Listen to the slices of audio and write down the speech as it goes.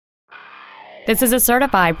This is a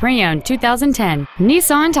certified pre-owned 2010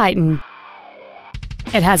 Nissan Titan.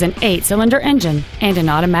 It has an 8-cylinder engine and an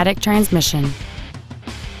automatic transmission.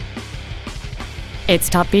 Its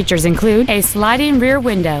top features include a sliding rear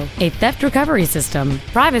window, a theft recovery system,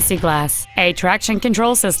 privacy glass, a traction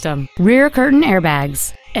control system, rear curtain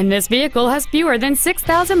airbags, and this vehicle has fewer than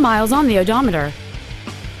 6,000 miles on the odometer.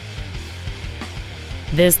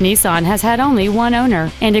 This Nissan has had only one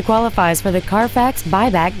owner, and it qualifies for the Carfax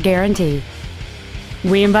buyback guarantee.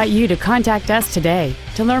 We invite you to contact us today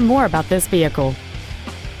to learn more about this vehicle.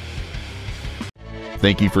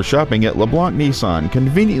 Thank you for shopping at LeBlanc Nissan,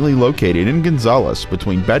 conveniently located in Gonzales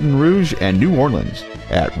between Baton Rouge and New Orleans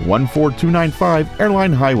at 14295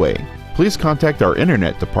 Airline Highway. Please contact our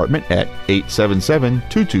internet department at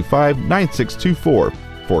 877-225-9624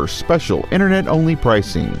 for special internet-only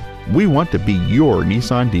pricing. We want to be your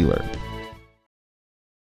Nissan dealer.